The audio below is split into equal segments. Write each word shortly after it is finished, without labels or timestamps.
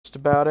just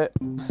about it.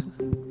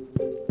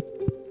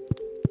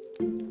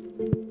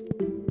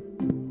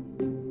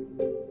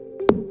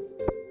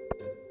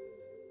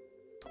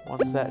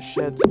 Once that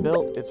shed's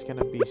built, it's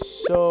gonna be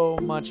so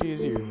much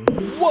easier.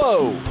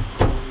 Whoa!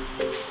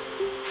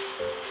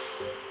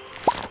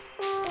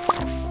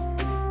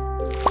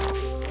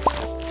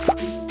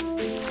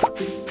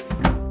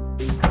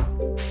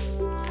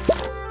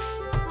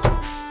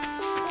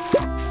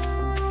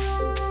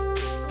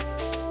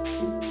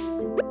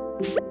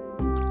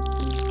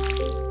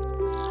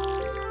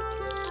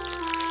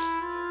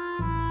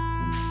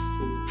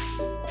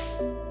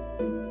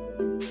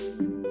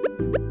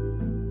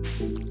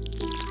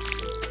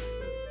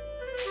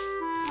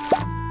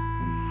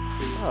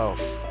 Oh.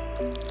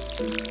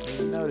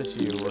 Didn't notice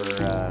you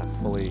were,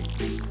 fully...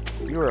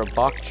 You were a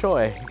bok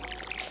choy.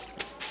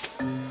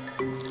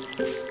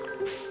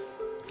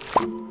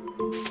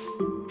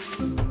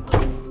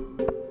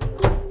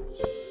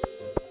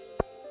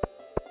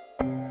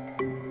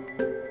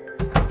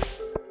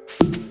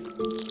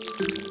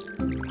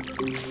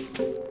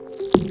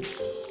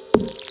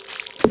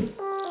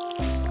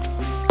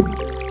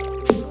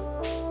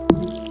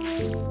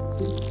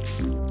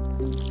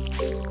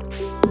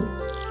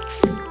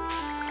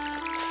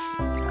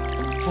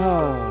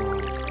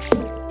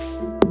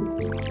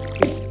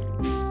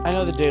 I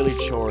know the daily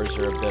chores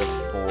are a bit of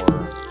a bore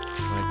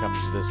when it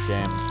comes to this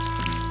game.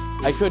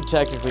 I could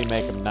technically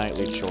make them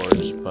nightly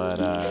chores,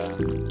 but I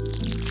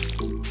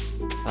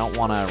don't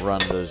want to run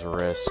those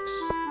risks.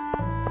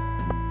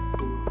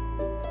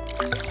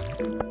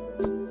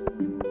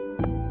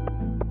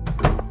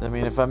 I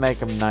mean, if I make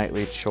them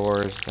nightly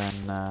chores, then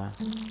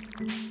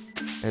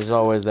there's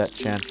always that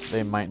chance that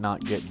they might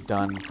not get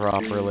done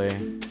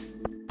properly.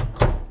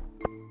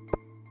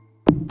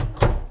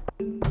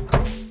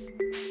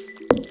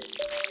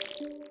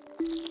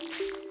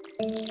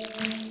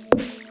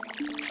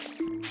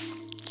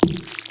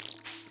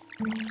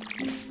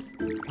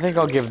 I think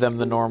I'll give them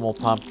the normal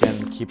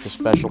pumpkin, keep the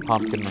special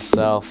pumpkin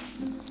myself,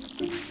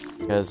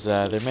 because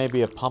there may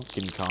be a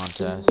pumpkin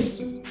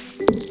contest.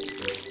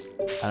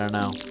 I don't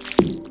know.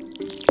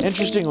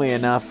 Interestingly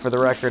enough, for the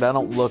record, I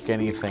don't look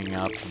anything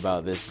up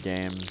about this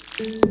game.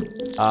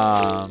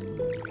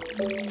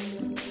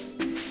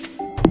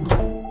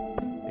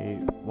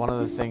 One of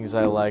the things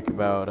I like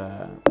about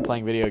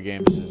playing video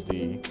games is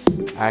the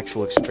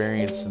actual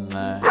experience and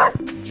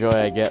the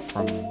joy I get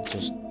from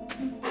just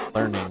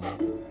learning.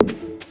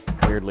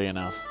 Weirdly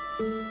enough.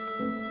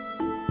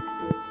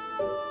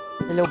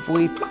 Hello,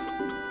 Bweep.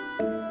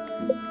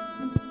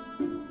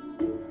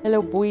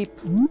 Hello, Bweep.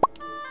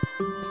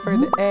 For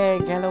the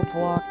egg. Hello,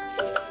 Bwok.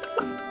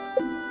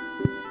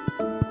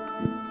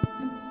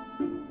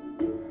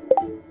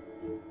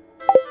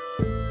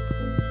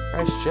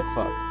 Christ,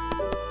 shitfuck.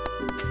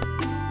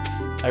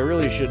 I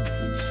really should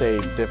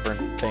say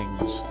different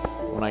things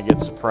when I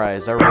get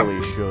surprised. I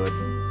really should.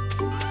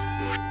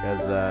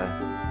 Because, you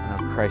know,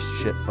 Christ,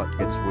 shitfuck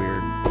gets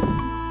weird.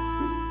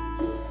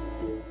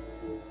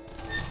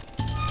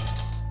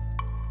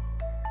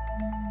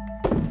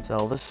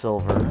 Sell the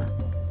silver.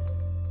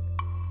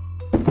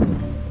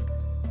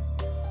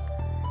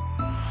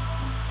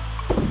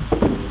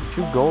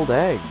 Two gold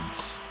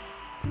eggs.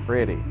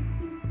 Pretty.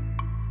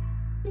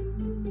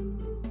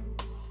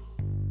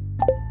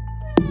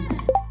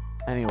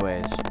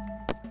 Anyways,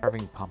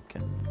 carving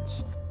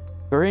pumpkins.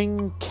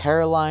 Bring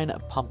Caroline a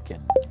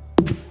pumpkin.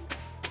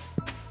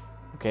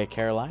 Okay,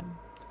 Caroline.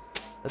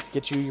 Let's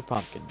get you your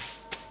pumpkin.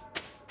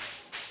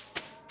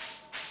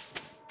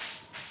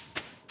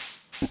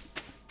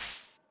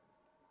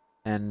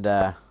 And,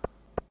 yeah,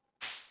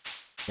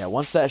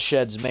 once that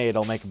shed's made,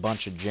 I'll make a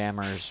bunch of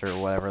jammers, or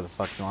whatever the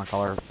fuck you want to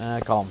call her. I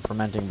call them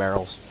fermenting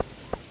barrels.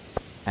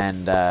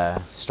 And,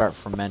 start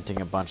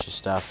fermenting a bunch of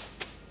stuff.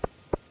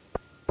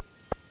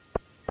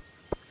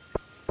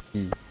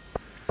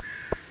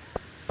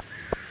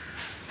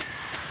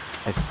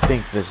 I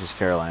think this is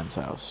Caroline's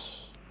house.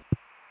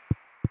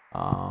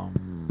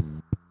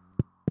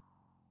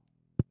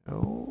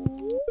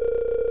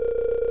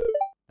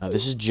 No,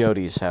 this is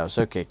Jody's house.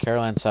 Okay,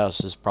 Caroline's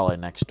house is probably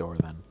next door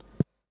then.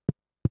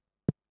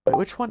 Wait,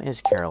 which one is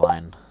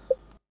Caroline?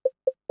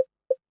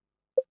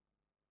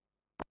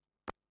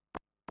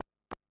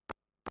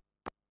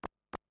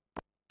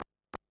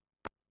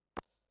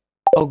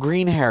 Oh,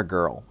 green hair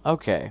girl.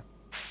 Okay.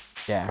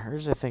 Yeah,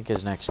 hers I think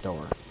is next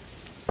door.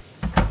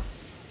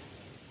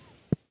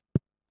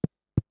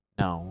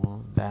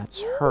 No,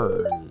 that's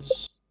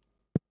hers.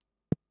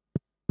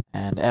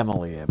 And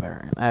Emily,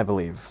 I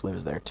believe,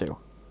 lives there too.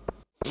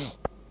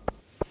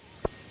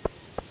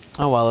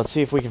 Oh well, let's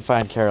see if we can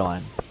find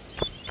Caroline.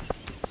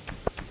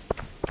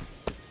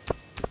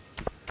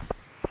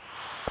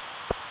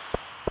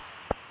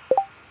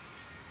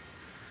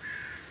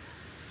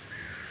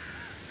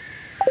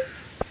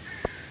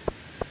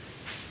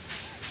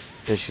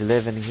 Does she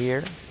live in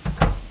here?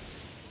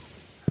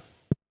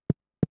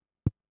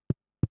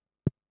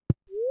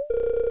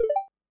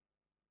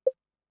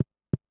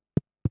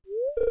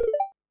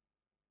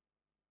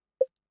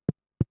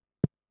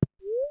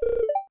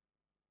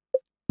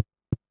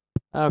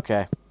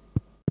 Okay.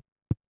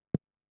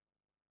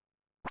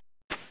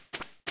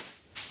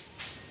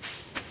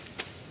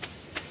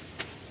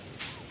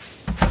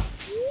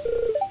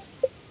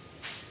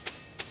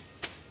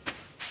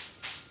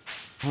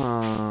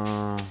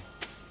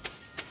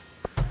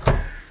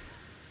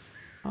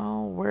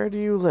 Oh, where do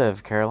you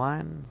live,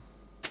 Caroline?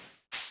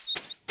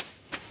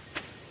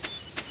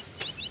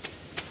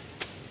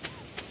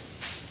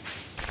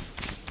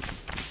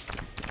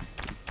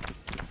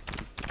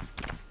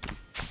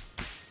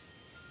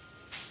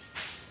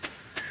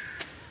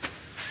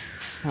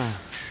 Huh.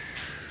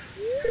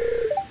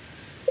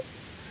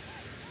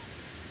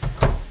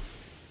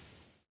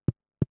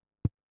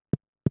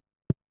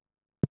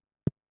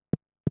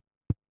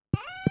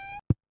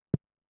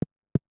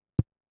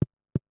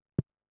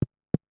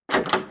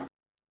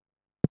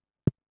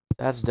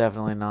 That's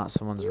definitely not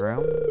someone's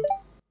room.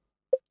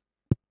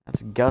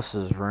 That's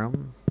Gus's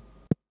room.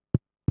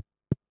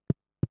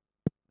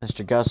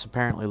 Mr. Gus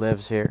apparently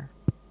lives here.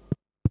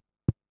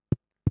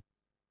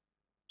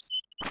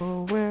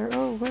 Oh, where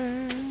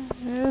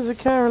is it,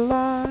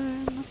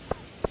 Caroline?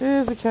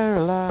 Is it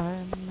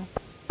Caroline?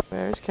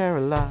 Where's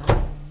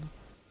Caroline?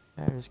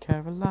 There's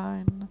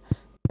Caroline.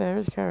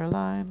 There's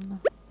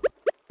Caroline.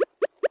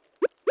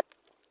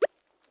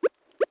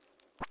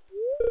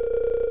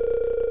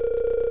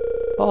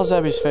 Fall's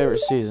Abby's favorite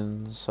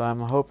season, so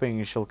I'm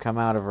hoping she'll come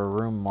out of her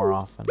room more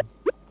often.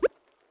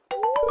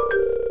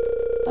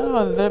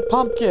 Oh, the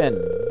pumpkin!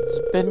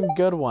 It's been a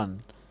good one.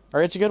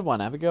 Or it's a good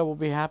one. Abigail will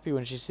be happy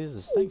when she sees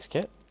this. Thanks,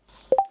 Kit.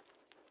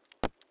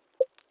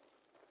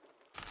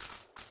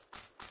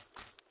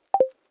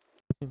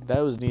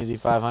 That was an easy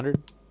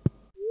 500.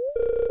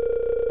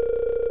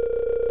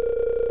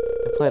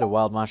 I played a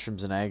wild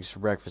mushrooms and eggs for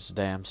breakfast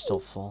today. I'm still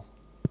full.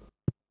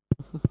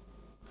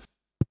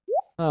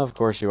 Oh, of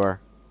course you are.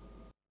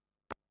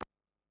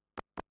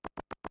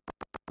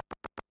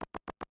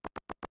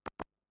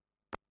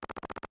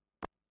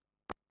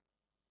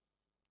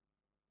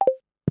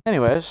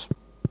 Anyways,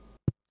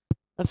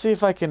 let's see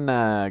if I can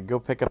go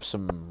pick up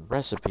some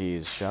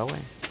recipes, shall we?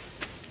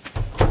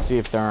 Let's see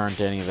if there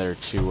aren't any that are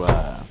too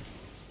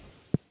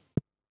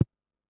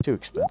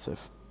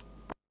expensive.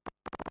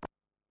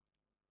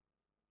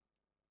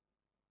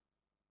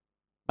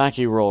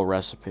 Mackie roll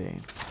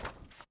recipe.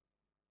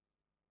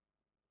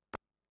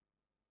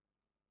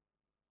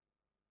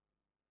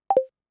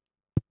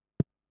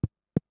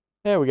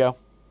 There we go.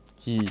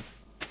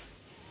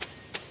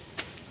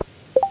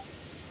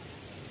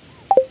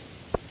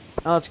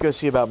 Now let's go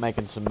see about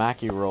making some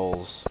Mackie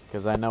rolls,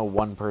 because I know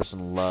one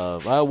person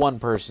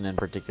in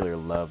particular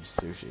loves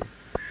sushi.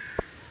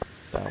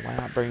 So why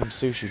not bring him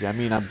sushi? I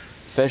mean, I'm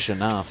fish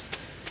enough.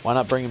 Why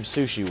not bring him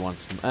sushi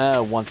once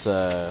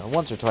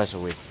or twice a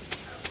week?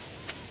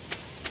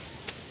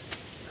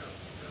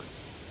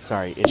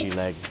 Sorry, itchy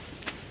leg.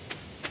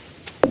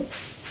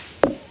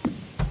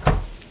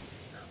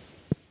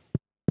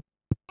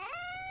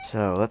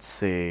 So let's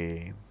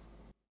see.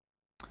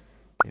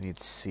 We need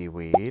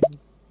seaweed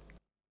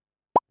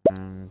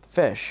and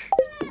fish.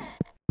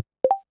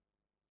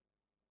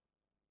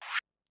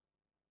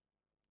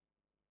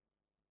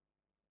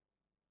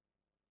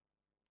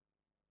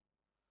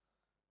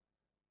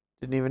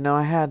 Didn't even know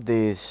I had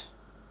these.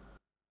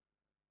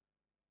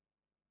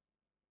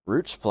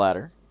 Root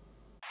splatter.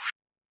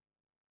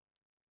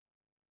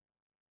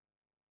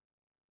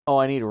 Oh,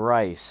 I need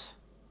rice.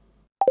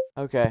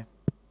 Okay.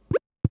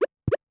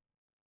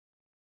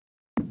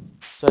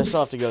 So I still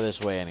have to go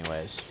this way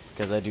anyways,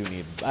 because I do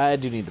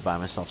need to buy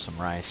myself some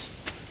rice.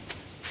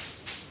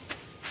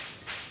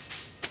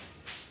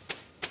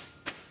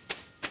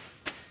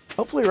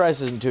 Hopefully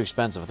rice isn't too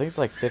expensive. I think it's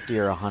like 50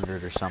 or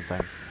 100 or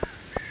something.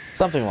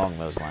 Something along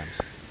those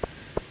lines.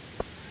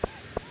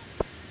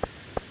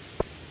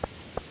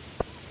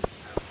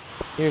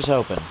 Here's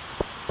hoping.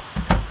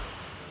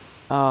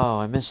 Oh,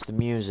 I missed the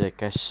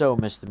music. I so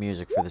missed the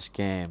music for this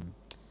game.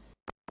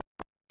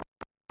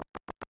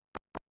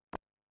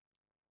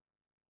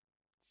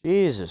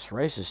 Jesus,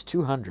 rice is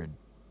 200.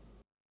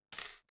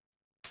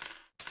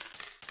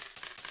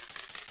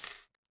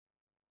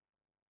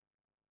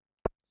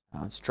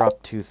 Let's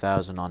drop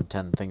 2,000 on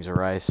 10 things of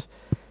rice.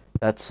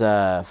 That's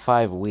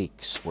 5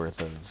 weeks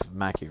worth of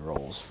Mackie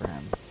rolls for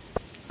him.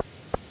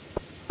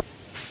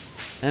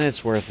 And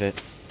it's worth it.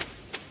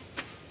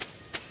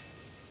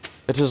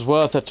 It is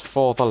worth it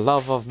for the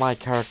love of my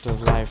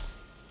character's life.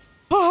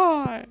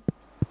 Hi!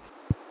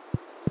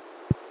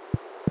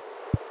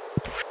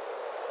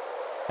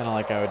 Kinda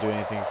like I would do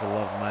anything for the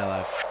love of my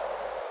life.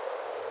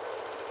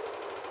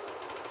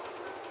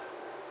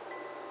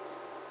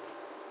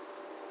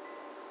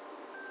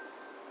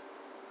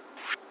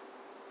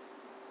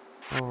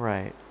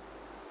 Alright.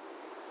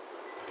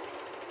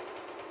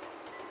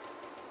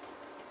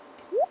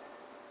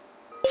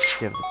 Let's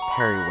give the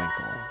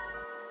periwinkle.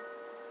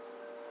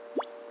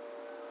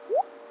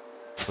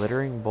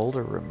 Glittering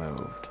boulder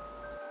removed.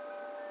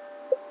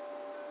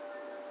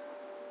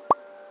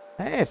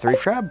 Hey, 3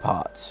 crab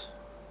pots.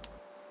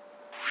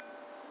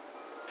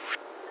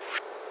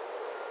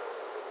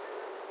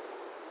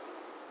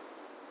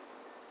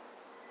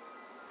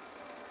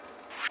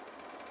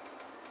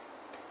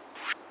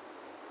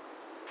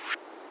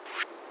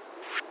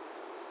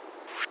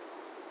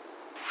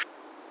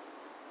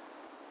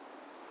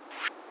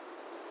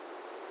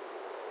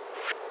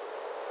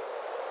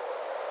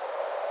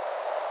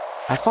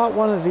 I thought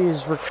one of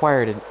these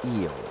required an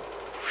eel.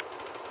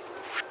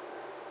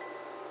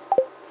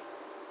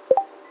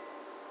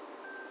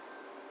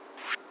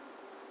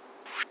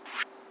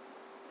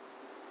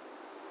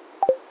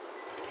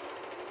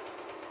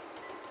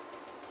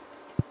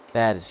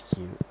 That is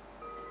cute.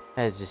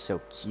 That is just so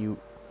cute.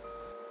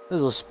 Those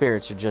little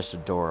spirits are just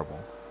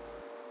adorable.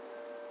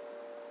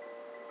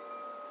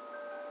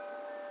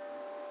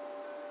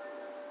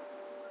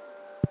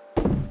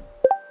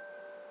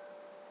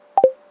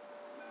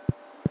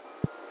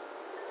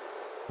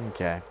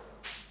 Okay.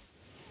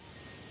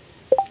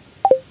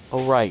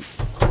 Oh, right.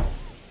 I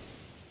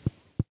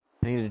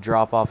need to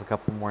drop off a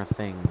couple more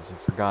things. I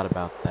forgot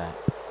about that.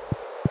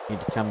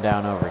 Need to come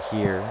down over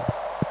here.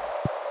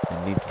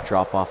 I need to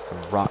drop off the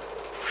rock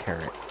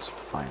carrot,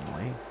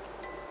 finally.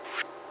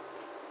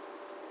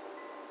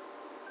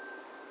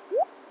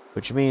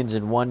 Which means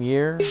in 1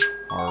 year,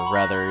 or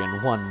rather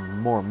in 1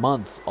 more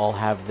month, I'll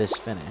have this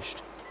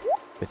finished.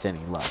 With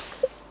any luck.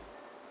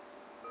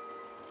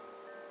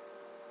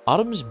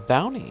 Autumn's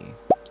Bounty.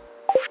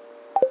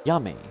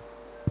 Yummy.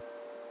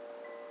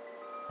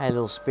 Hey,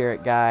 little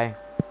spirit guy.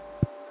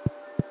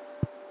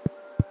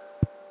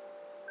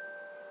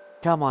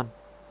 Come on.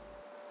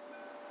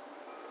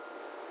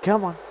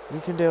 Come on. You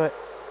can do it.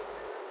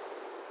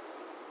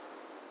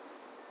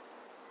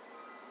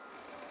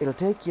 It'll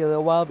take you a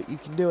little while, but you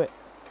can do it.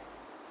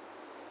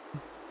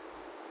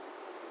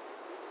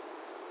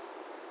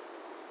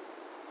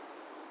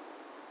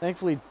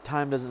 Thankfully,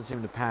 time doesn't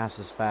seem to pass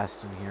as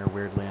fast in here,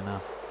 weirdly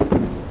enough.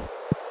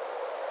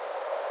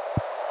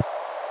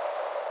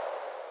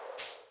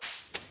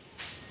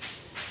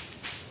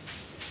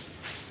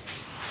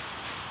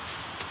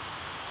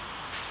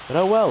 But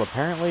oh well,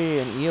 apparently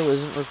an eel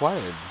isn't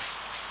required.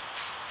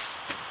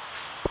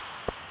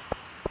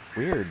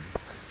 Weird.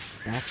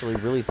 I actually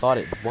really thought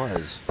it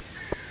was.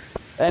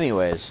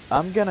 Anyways,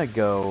 I'm gonna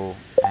go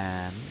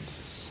and,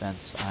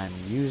 since I'm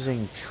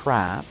using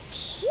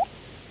traps,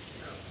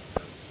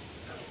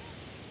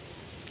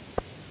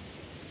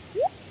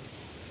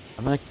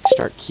 I'm gonna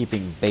start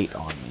keeping bait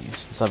on me,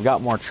 since I've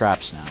got more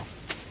traps now.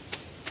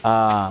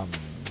 I'm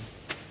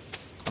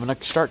gonna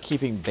start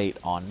keeping bait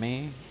on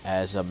me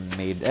as a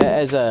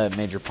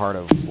major part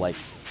of, like,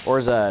 or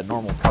as a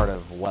normal part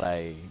of what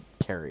I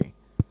carry.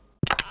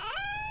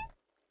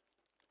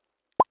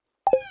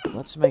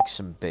 Let's make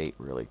some bait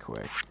really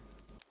quick.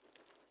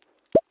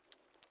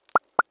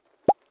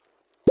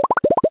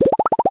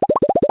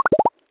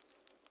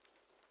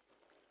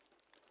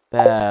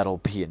 That'll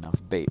be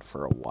enough bait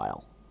for a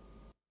while.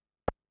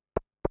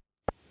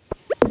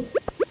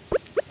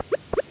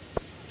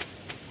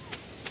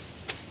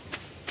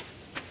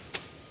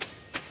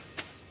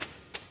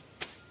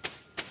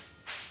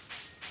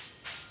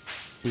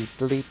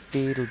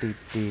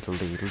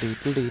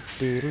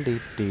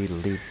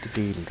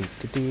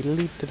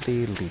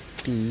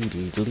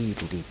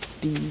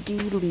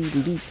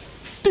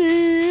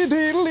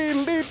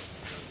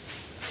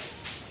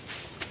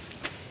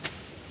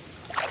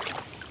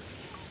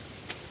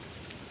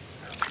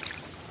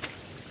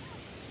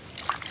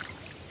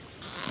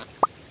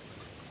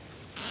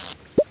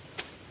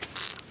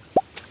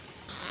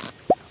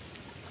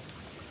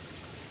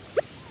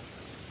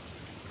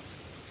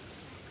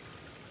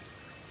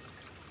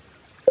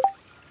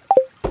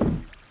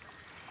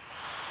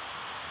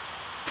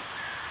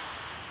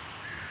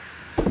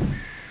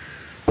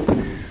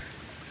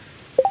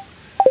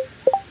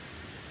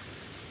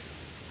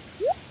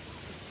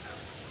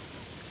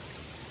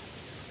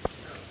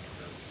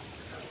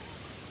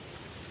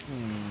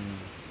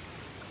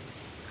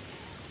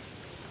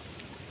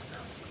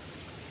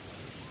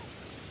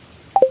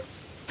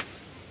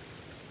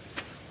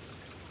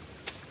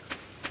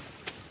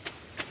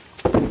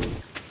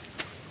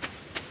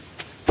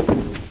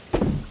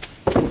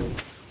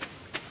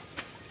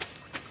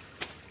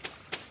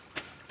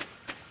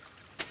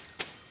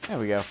 There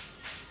we go.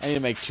 I need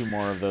to make 2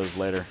 more of those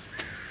later.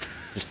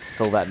 Just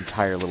fill that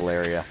entire little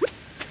area.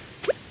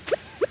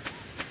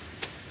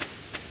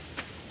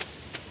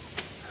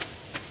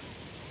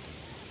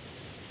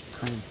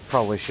 I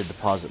probably should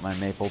deposit my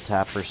maple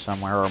tapper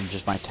somewhere, or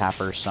just my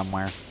tapper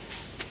somewhere.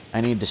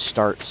 I need to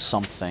start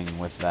something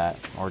with that,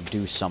 or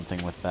do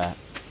something with that.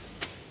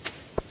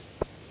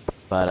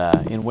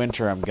 But in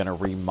winter, I'm gonna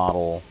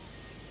remodel.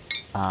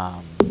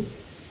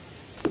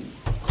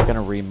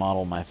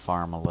 Remodel my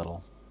farm a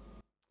little.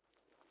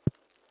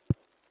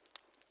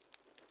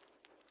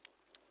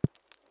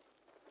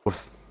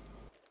 Oof.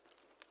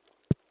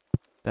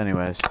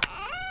 Anyways,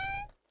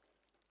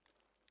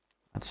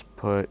 let's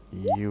put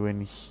you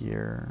in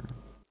here.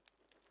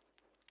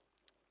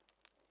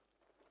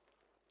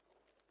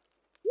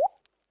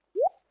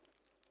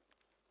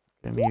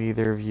 Gonna need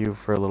either of you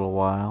for a little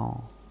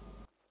while.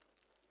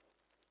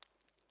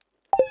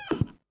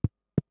 I'm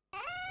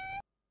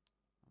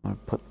gonna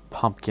put the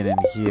pumpkin in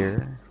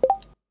here.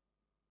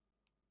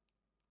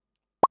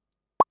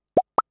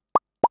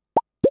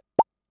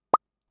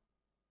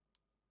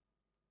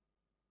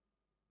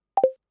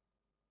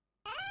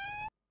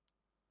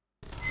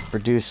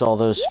 Reduce all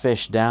those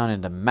fish down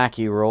into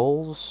Mackie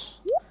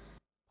rolls.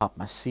 Pop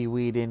my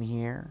seaweed in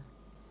here.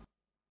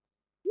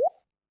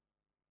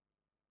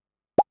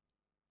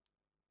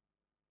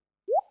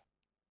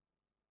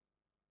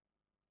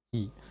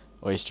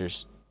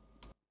 Oysters.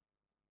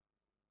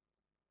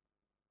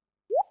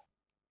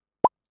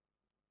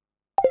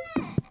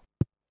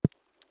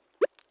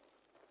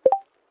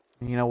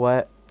 You know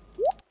what?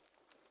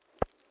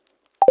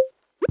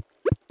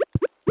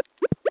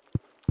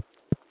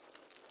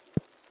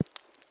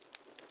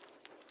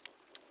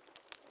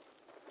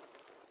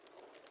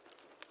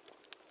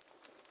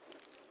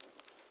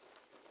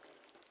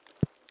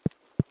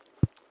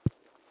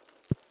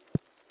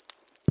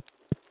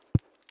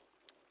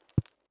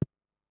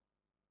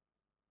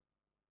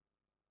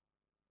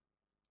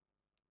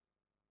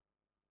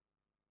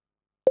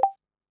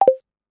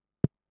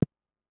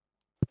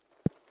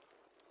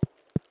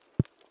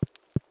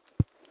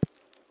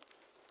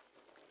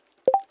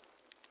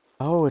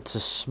 Oh, it's a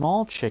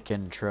small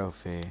chicken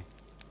trophy.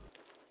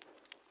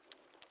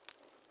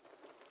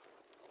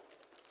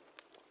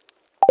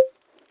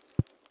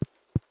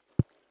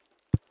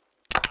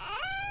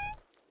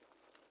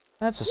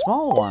 That's a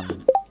small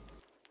one.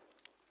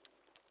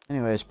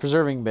 Anyways,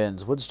 preserving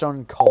bins, woodstone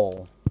and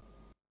coal.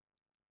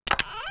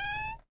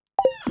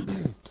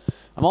 I'm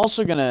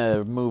also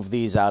gonna move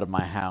these out of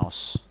my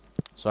house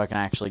so I can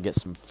actually get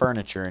some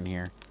furniture in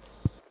here.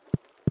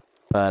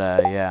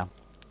 But, yeah.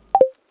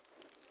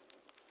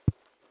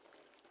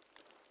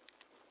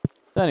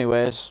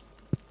 Anyways,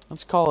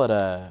 let's call it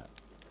a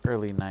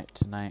early night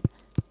tonight.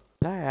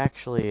 Did I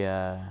actually,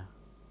 Yeah,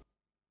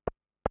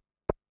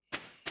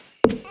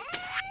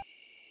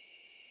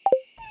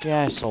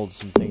 I sold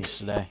some things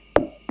today.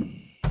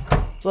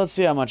 So let's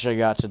see how much I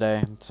got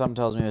today. Something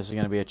tells me this is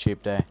going to be a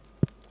cheap day.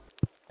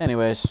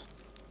 Anyways,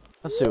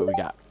 let's see what we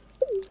got.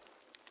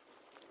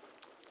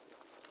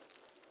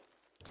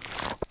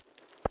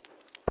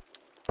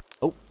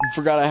 Oh,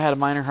 forgot I had a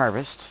minor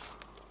harvest.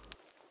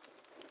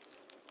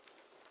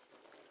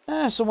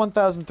 So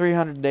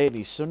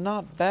 1,380, so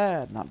not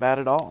bad. Not bad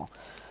at all.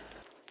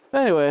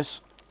 Anyways.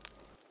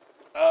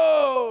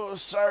 Oh,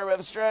 sorry about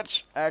the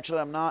stretch. Actually,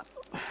 I'm not.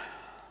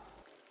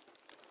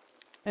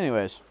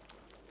 Anyways.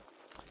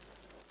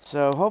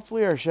 So,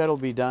 hopefully our shed will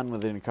be done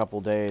within a couple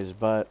days,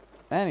 but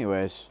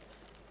anyways.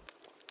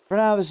 For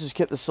now, this is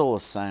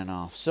Kitthesoulless signing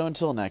off. So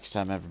until next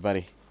time,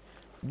 everybody.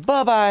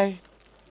 Bye-bye!